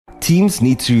teams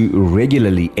need to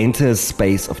regularly enter a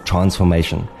space of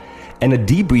transformation. And a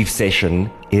debrief session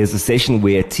is a session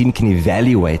where a team can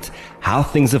evaluate how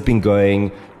things have been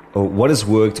going, or what has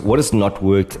worked, what has not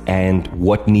worked, and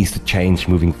what needs to change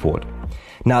moving forward.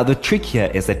 Now, the trick here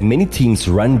is that many teams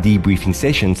run debriefing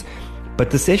sessions,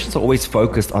 but the sessions are always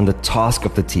focused on the task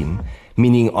of the team,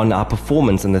 meaning on our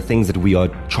performance and the things that we are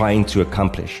trying to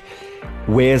accomplish.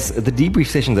 Whereas the debrief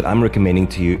session that I'm recommending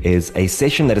to you is a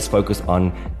session that is focused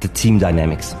on the team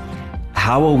dynamics.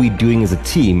 How are we doing as a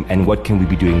team, and what can we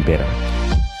be doing better?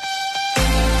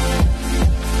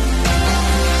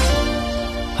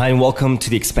 Hi, and welcome to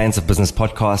the Expansive Business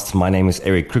Podcast. My name is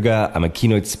Eric Kruger. I'm a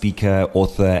keynote speaker,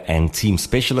 author, and team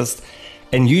specialist.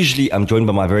 And usually I'm joined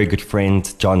by my very good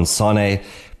friend, John Sane.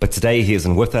 But today he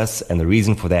isn't with us. And the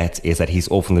reason for that is that he's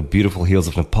off in the beautiful hills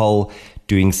of Nepal,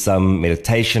 doing some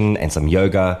meditation and some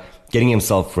yoga, getting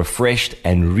himself refreshed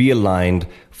and realigned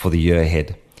for the year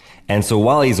ahead. And so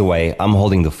while he's away, I'm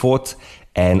holding the fort,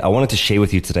 and I wanted to share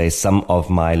with you today some of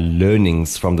my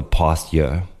learnings from the past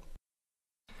year.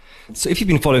 So if you've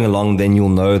been following along, then you'll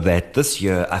know that this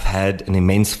year I've had an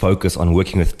immense focus on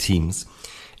working with teams.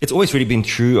 It's always really been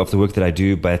true of the work that I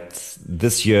do, but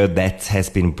this year that has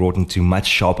been brought into much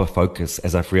sharper focus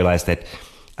as I've realized that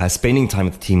spending time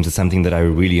with teams is something that I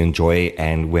really enjoy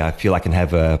and where I feel I can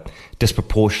have a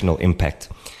disproportional impact.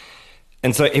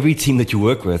 And so every team that you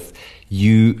work with,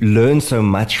 you learn so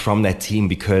much from that team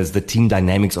because the team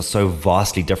dynamics are so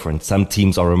vastly different. Some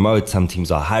teams are remote, some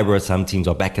teams are hybrid, some teams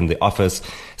are back in the office,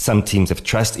 some teams have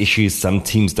trust issues, some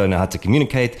teams don't know how to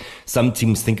communicate, some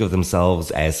teams think of themselves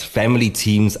as family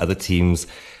teams, other teams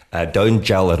don't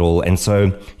gel at all. And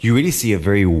so you really see a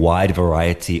very wide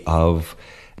variety of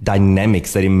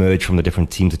dynamics that emerge from the different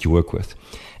teams that you work with.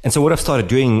 And so what I've started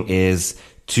doing is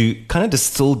to kind of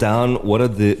distill down what are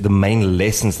the main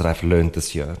lessons that I've learned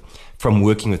this year from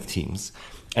working with teams.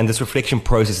 And this reflection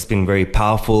process has been very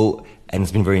powerful and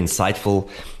it's been very insightful.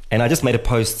 And I just made a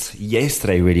post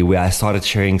yesterday really where I started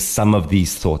sharing some of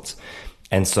these thoughts.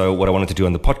 And so what I wanted to do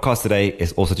on the podcast today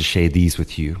is also to share these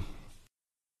with you.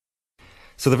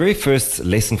 So the very first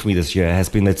lesson for me this year has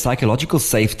been that psychological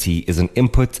safety is an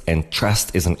input and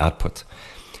trust is an output.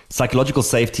 Psychological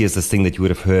safety is this thing that you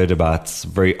would have heard about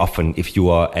very often if you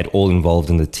are at all involved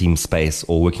in the team space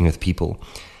or working with people.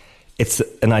 It's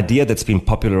an idea that's been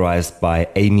popularized by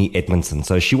Amy Edmondson.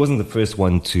 So she wasn't the first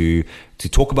one to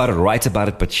talk about it or write about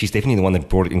it, but she's definitely the one that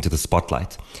brought it into the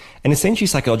spotlight. And essentially,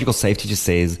 psychological safety just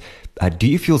says, do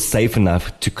you feel safe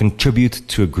enough to contribute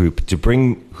to a group, to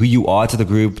bring who you are to the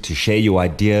group, to share your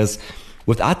ideas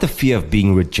without the fear of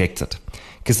being rejected?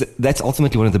 Because that's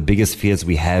ultimately one of the biggest fears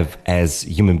we have as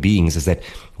human beings, is that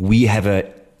we have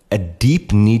a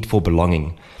deep need for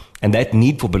belonging. And that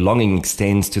need for belonging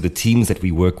extends to the teams that we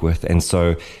work with. And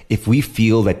so if we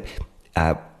feel that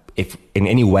if in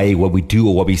any way what we do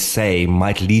or what we say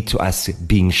might lead to us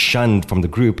being shunned from the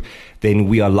group, then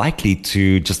we are likely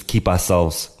to just keep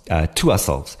ourselves to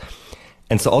ourselves.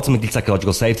 And so ultimately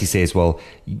psychological safety says, well,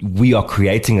 we are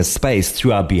creating a space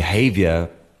through our behavior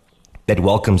that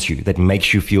welcomes you, that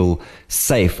makes you feel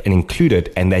safe and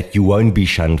included, and that you won't be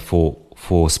shunned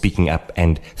for speaking up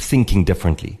and thinking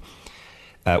differently.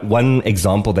 One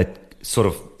example that sort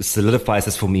of solidifies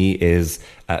this for me is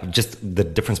just the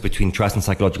difference between trust and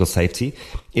psychological safety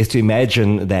is to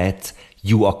imagine that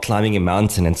you are climbing a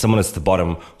mountain and someone is at the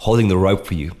bottom holding the rope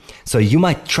for you. So you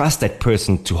might trust that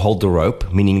person to hold the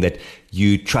rope, meaning that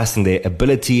you trust in their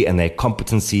ability and their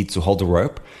competency to hold the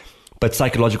rope. But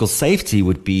psychological safety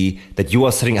would be that you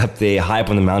are sitting up there high up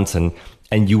on the mountain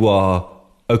and you are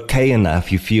okay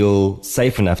enough, you feel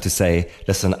safe enough to say,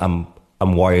 listen,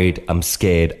 I'm worried, I'm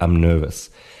scared, I'm nervous.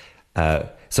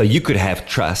 So you could have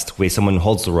trust where someone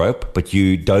holds the rope, but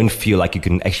you don't feel like you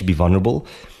can actually be vulnerable.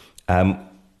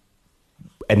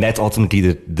 And that's ultimately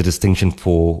the distinction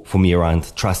for me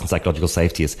around trust and psychological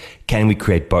safety is, can we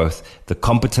create both? The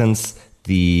competence,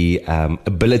 the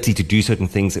ability to do certain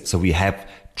things, so we have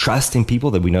trust in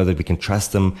people, that we know that we can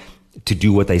trust them to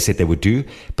do what they said they would do,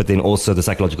 but then also the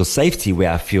psychological safety where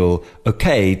I feel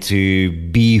okay to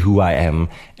be who I am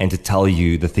and to tell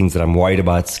you the things that I'm worried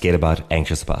about, scared about,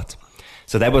 anxious about.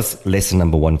 So that was lesson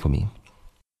number one for me.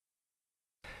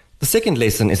 The second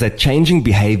lesson is that changing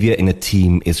behavior in a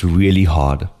team is really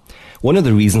hard. One of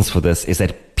the reasons for this is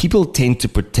that people tend to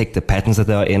protect the patterns that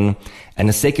they are in. And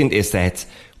the second is that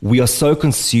we are so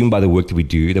consumed by the work that we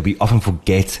do that we often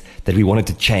forget that we wanted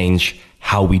to change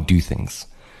how we do things.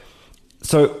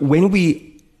 So when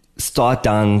we start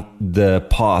down the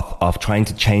path of trying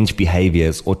to change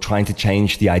behaviors or trying to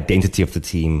change the identity of the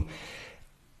team,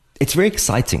 it's very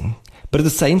exciting. But at the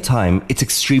same time, it's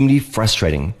extremely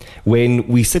frustrating when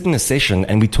we sit in a session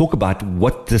and we talk about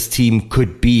what this team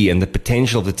could be and the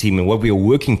potential of the team and what we are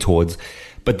working towards.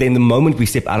 But then the moment we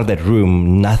step out of that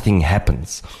room, nothing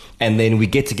happens. And then we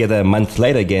get together a month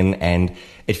later again, and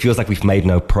it feels like we've made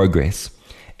no progress.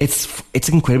 It's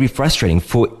incredibly frustrating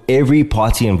for every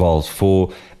party involved,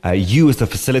 for you as the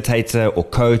facilitator or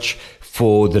coach,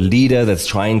 for the leader that's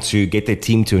trying to get their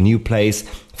team to a new place,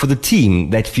 for the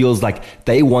team that feels like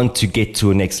they want to get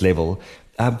to a next level.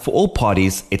 For all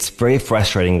parties, it's very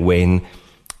frustrating when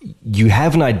you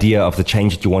have an idea of the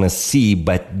change that you want to see,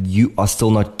 but you are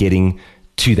still not getting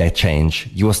to that change.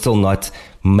 You are still not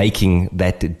making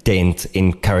that dent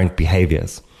in current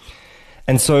behaviors.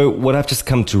 And so what I've just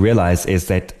come to realize is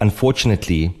that,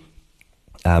 unfortunately,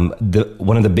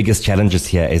 one of the biggest challenges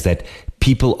here is that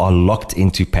people are locked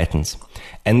into patterns.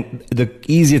 And the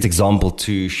easiest example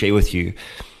to share with you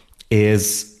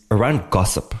is around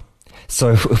gossip.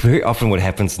 So very often what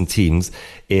happens in teams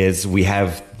is we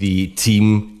have the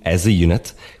team as a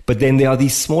unit, but then there are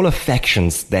these smaller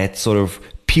factions that sort of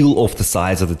peel off the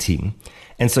sides of the team.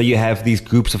 And so you have these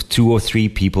groups of 2 or 3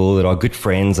 people that are good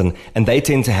friends, and they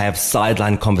tend to have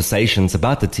sideline conversations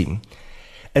about the team.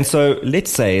 And so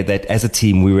let's say that as a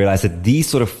team, we realize that these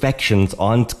sort of factions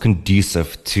aren't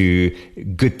conducive to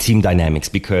good team dynamics,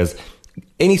 because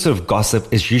any sort of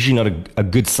gossip is usually not a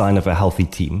good sign of a healthy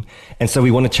team. And so we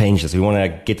want to change this. We want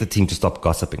to get the team to stop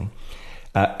gossiping.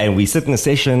 And we sit in a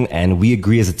session and we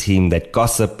agree as a team that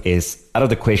gossip is out of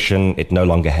the question. It no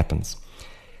longer happens.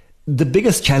 The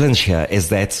biggest challenge here is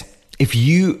that if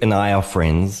you and I are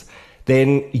friends,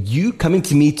 then you coming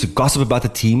to me to gossip about the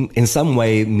team in some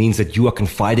way means that you are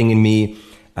confiding in me.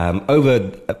 Over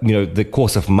the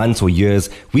course of months or years,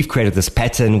 we've created this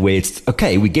pattern where it's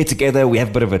okay, we get together, we have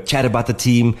a bit of a chat about the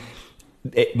team.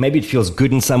 Maybe it feels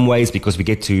good in some ways because we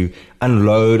get to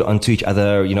unload onto each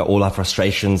other, all our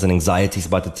frustrations and anxieties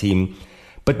about the team.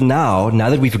 But now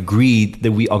that we've agreed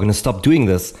that we are going to stop doing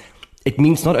this, it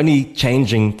means not only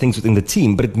changing things within the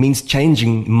team, but it means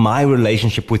changing my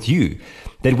relationship with you.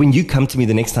 That when you come to me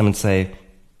the next time and say,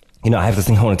 I have this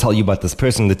thing I want to tell you about this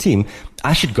person in the team,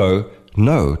 I should go,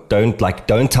 no,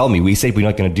 don't tell me. We said we're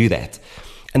not going to do that.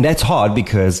 And that's hard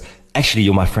because actually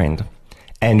you're my friend.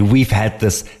 And we've had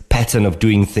this pattern of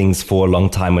doing things for a long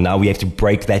time. And now we have to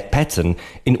break that pattern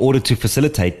in order to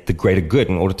facilitate the greater good,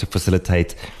 in order to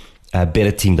facilitate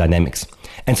better team dynamics.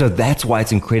 And so that's why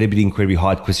it's incredibly, incredibly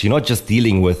hard, because you're not just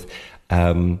dealing with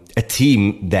a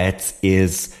team that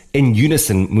is in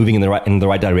unison moving in the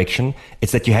right direction.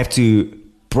 It's that you have to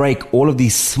break all of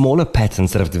these smaller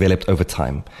patterns that have developed over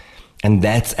time. And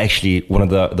that's actually one of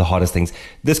the hardest things.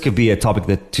 This could be a topic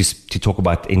that to talk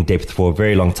about in depth for a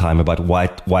very long time, about why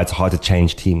it's hard to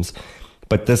change teams.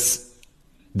 But this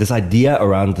idea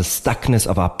around the stuckness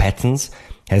of our patterns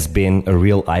has been a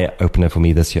real eye-opener for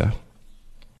me this year.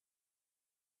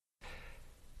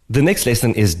 The next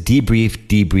lesson is debrief,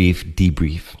 debrief,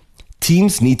 debrief.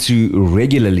 Teams need to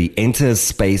regularly enter a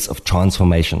space of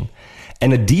transformation.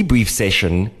 And a debrief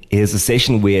session is a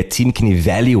session where a team can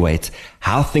evaluate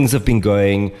how things have been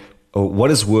going, or what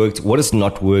has worked, what has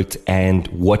not worked, and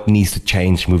what needs to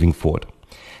change moving forward.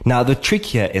 Now, the trick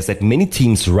here is that many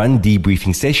teams run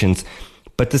debriefing sessions,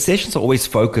 but the sessions are always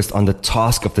focused on the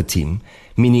task of the team,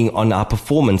 meaning on our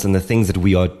performance and the things that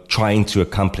we are trying to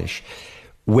accomplish.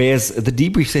 Whereas the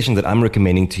debrief session that I'm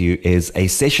recommending to you is a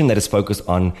session that is focused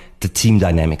on the team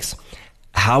dynamics.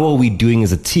 How are we doing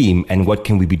as a team, and what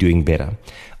can we be doing better?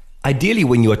 Ideally,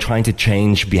 when you are trying to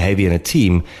change behavior in a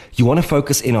team, you want to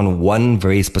focus in on one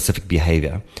very specific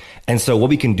behavior. And so what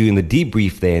we can do in the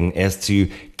debrief then is to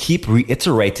keep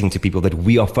reiterating to people that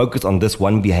we are focused on this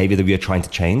one behavior that we are trying to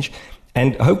change.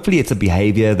 And hopefully it's a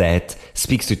behavior that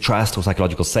speaks to trust or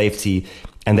psychological safety,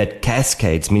 and that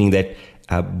cascades, meaning that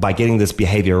by getting this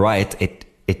behavior right,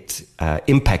 it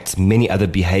impacts many other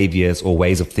behaviors or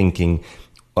ways of thinking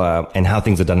and how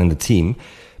things are done in the team.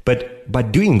 But by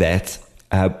doing that,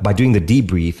 by doing the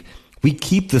debrief, we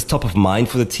keep this top of mind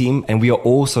for the team, and we are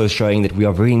also showing that we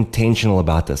are very intentional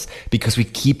about this, because we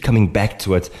keep coming back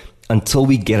to it until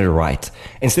we get it right.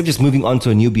 Instead of just moving on to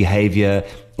a new behavior,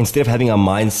 instead of having our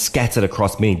minds scattered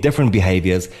across many different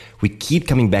behaviors, we keep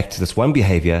coming back to this one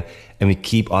behavior, and we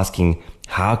keep asking,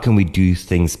 how can we do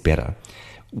things better?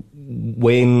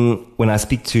 When I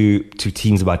speak to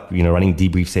teams about running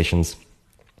debrief sessions,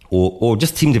 or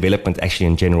just team development actually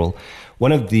in general,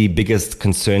 one of the biggest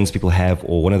concerns people have,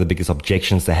 or one of the biggest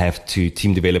objections they have to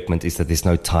team development, is that there's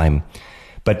no time.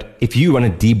 But if you run a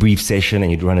debrief session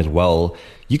and you run it well,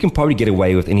 you can probably get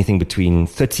away with anything between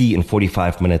 30 and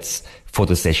 45 minutes for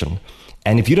the session.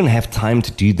 And if you don't have time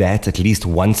to do that at least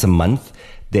once a month,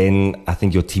 then I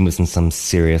think your team is in some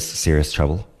serious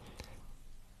trouble.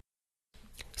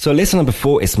 So lesson number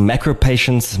 4 is macro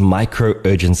patience, micro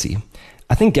urgency.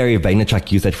 I think Gary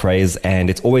Vaynerchuk used that phrase, and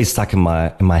it's always stuck in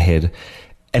my head.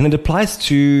 And it applies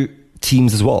to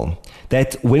teams as well.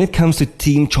 That when it comes to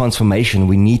team transformation,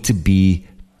 we need to be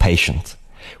patient.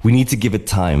 We need to give it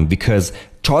time, because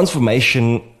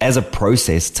transformation as a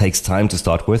process takes time to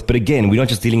start with. But again, we're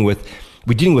dealing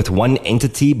with one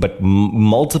entity, but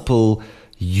multiple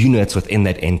units within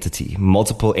that entity,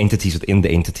 multiple entities within the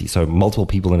entity. So multiple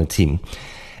people in a team.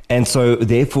 And so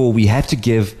therefore we have to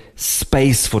give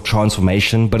space for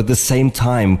transformation, but at the same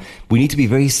time, we need to be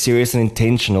very serious and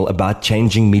intentional about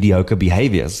changing mediocre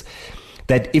behaviors.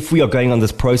 That if we are going on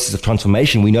this process of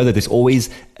transformation, we know that there's always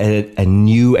a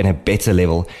new and a better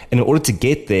level. And in order to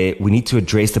get there, we need to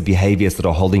address the behaviors that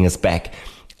are holding us back.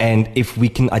 And if we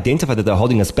can identify that they're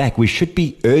holding us back, we should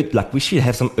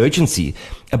have some urgency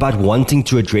about wanting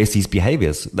to address these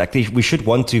behaviors. We should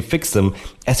want to fix them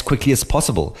as quickly as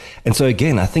possible. And so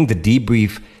again, I think the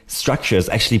debrief structure is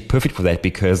actually perfect for that,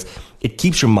 because it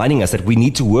keeps reminding us that we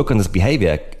need to work on this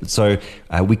behavior. So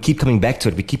we keep coming back to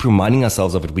it. We keep reminding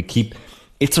ourselves of it. We keep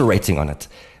iterating on it.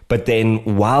 But then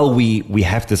while we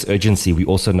have this urgency, we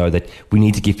also know that we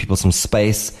need to give people some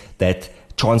space, that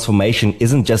transformation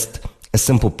isn't just a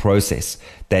simple process.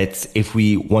 That if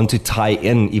we want to tie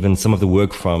in even some of the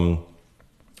work from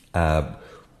I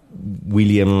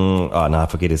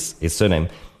forget his surname.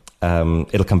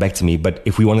 It'll come back to me. But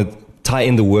if we want to tie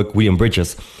in the work William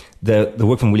Bridges, the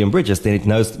work from William Bridges, then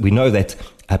we know that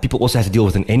people also have to deal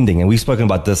with an ending. And we've spoken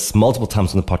about this multiple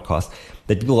times on the podcast,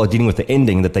 that people are dealing with the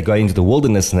ending, that they go into the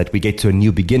wilderness and that we get to a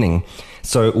new beginning.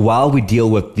 So while we deal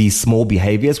with these small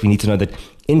behaviors, we need to know that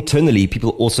internally, people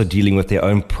are also dealing with their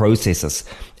own processes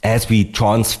as we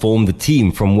transform the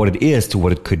team from what it is to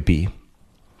what it could be.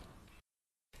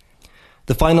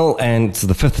 The final and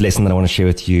the 5th lesson that I want to share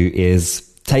with you is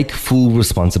take full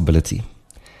responsibility.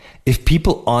 If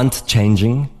people aren't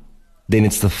changing, then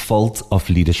it's the fault of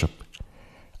leadership.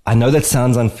 I know that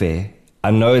sounds unfair. I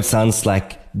know it sounds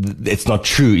like it's not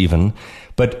true even,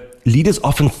 but leaders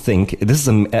often think, it's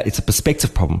a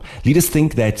perspective problem. Leaders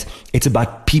think that it's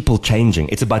about people changing.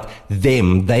 It's about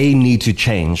them. They need to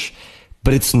change.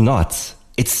 But it's not.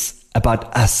 It's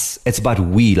about us. It's about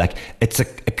we. It's a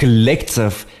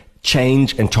collective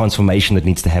change and transformation that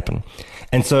needs to happen.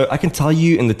 And so I can tell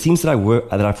you, in the teams that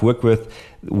I've worked with,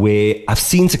 where I've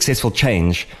seen successful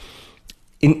change,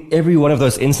 in every one of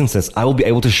those instances, I will be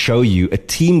able to show you a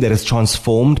team that is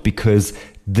transformed because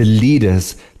the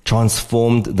leaders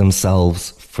transformed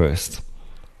themselves first.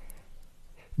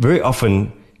 Very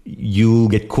often, you'll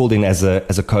get called in as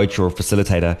a coach or a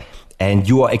facilitator, and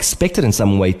you are expected in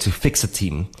some way to fix a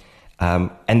team.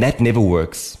 And that never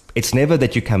works. It's never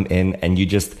that you come in and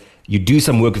you do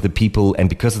some work with the people, and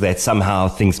because of that, somehow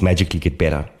things magically get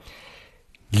better.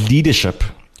 Leadership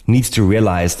needs to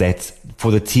realize that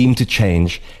for the team to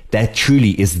change, that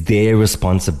truly is their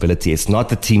responsibility. It's not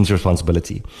the team's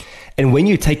responsibility. And when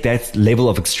you take that level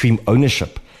of extreme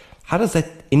ownership, how does that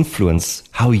influence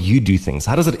how you do things?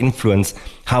 How does it influence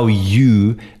how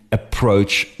you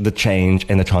approach the change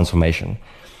and the transformation?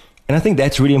 And I think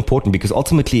that's really important, because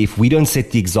ultimately, if we don't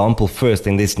set the example first,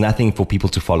 then there's nothing for people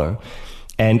to follow.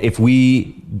 And if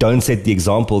we don't set the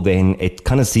example, then it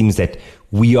kind of seems that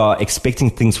we are expecting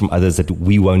things from others that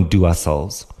we won't do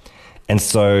ourselves. And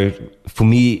so for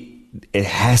me, it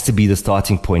has to be the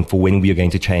starting point for when we are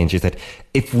going to change, is that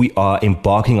if we are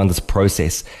embarking on this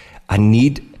process, I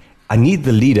need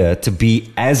the leader to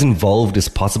be as involved as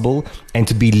possible and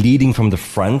to be leading from the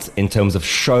front in terms of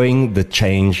showing the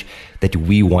change that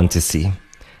we want to see.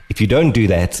 If you don't do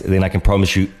that, then I can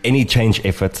promise you any change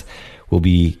effort will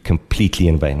be completely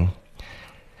in vain.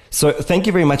 So thank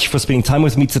you very much for spending time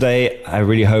with me today. I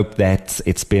really hope that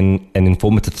it's been an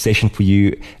informative session for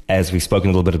you, as we've spoken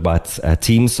a little bit about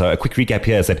teams. So a quick recap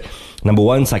here is that number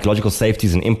 1, psychological safety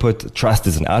is an input, trust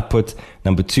is an output.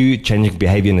 Number 2, changing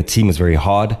behavior in a team is very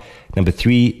hard. Number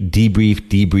 3,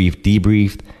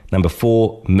 debrief. Number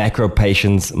 4, macro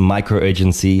patience, micro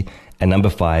urgency. And number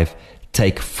 5,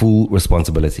 take full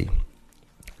responsibility.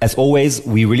 As always,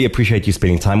 we really appreciate you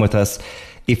spending time with us.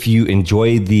 If you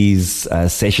enjoy these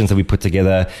sessions that we put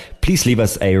together, please leave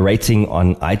us a rating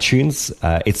on iTunes.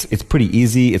 It's pretty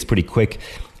easy, it's pretty quick,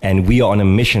 and we are on a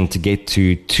mission to get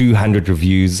to 200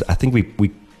 reviews. I think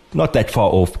we not that far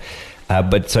off,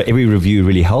 but so every review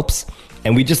really helps,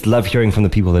 and we just love hearing from the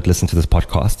people that listen to this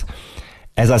podcast.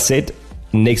 As I said,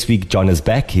 next week John is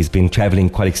back. He's been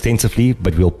traveling quite extensively,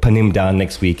 but we'll pin him down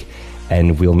next week,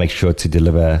 and we'll make sure to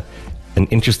deliver an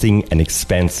interesting and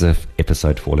expansive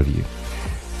episode for all of you.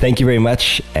 Thank you very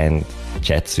much, and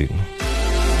Chat soon.